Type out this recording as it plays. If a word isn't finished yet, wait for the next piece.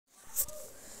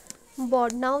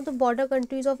Now the border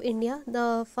countries of India.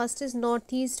 The first is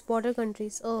northeast border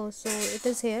countries. Oh, so it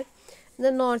is here. In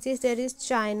the northeast there is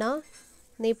China,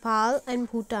 Nepal, and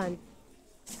Bhutan.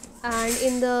 And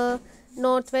in the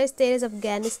northwest there is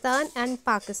Afghanistan and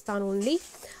Pakistan only.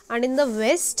 And in the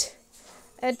west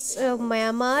it's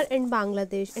Myanmar and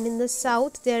Bangladesh. And in the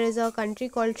south there is a country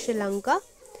called Sri Lanka,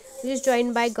 which is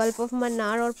joined by Gulf of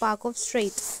Mannar or Park of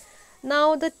Strait.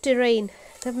 Now the terrain.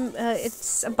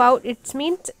 It's about, it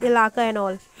means ilaka and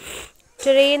all.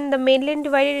 Terrain, the mainland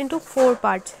divided into four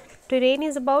parts. Terrain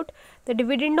is about the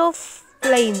dividend of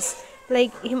plains.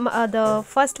 Like the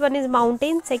first one is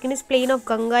mountain, second is plain of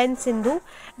Ganga and Sindhu,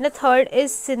 and the third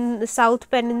is in South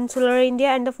Peninsular India,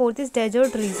 and the fourth is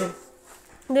desert region.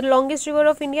 The longest river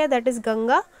of India, that is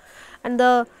Ganga, and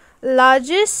the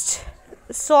largest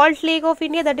salt lake of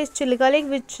India, that is Chilka Lake,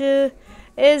 which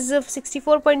is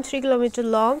 64.3 kilometers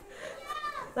long,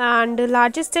 and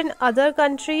largest in other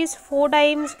countries, 4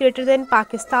 times greater than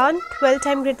Pakistan, 12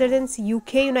 times greater than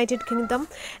UK, United Kingdom,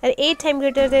 and 8 times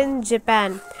greater than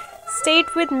Japan.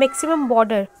 State with maximum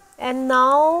border. And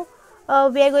now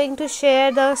we are going to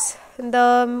share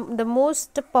the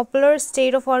most popular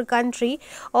state of our country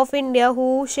of India,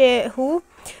 who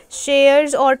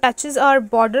shares or touches our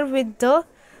border with the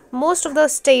most of the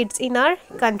states in our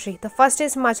country. The first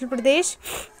is Himachal Pradesh,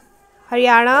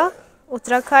 Haryana,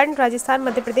 Uttarakhand, Rajasthan,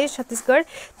 Madhya Pradesh, Chhattisgarh,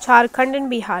 Jharkhand,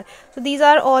 and Bihar. So these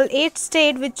are all 8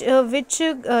 states which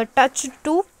touch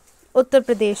to Uttar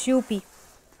Pradesh, UP.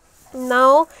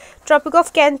 Now, Tropic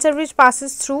of Cancer, which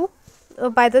passes through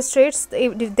by the states.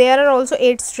 There are also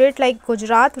 8 states like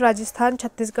Gujarat, Rajasthan,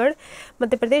 Chhattisgarh,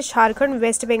 Madhya Pradesh, Jharkhand,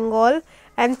 West Bengal,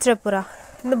 and Tripura.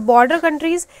 And the border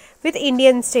countries with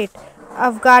Indian state: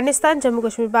 Afghanistan, Jammu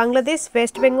Kashmir, Bangladesh,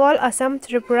 West Bengal, Assam,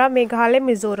 Tripura, Meghalaya,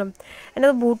 Mizoram. And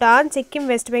the Bhutan, Sikkim,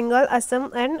 West Bengal,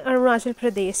 Assam, and Arunachal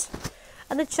Pradesh.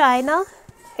 And the China,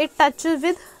 it touches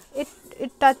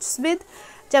with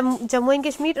Jammu and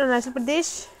Kashmir, Arunachal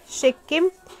Pradesh,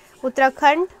 Sikkim,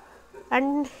 Uttarakhand,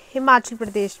 and Himachal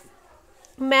Pradesh.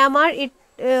 Myanmar,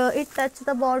 it touches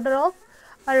the border of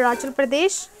Arunachal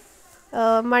Pradesh,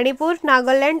 Manipur,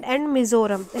 Nagaland, and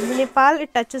Mizoram. In Nepal,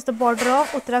 it touches the border of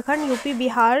Uttarakhand, UP,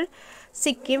 Bihar,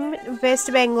 Sikkim,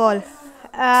 West Bengal,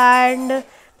 and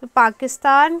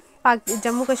Pakistan,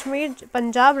 Jammu Kashmir,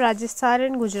 Punjab, Rajasthan,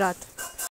 and Gujarat.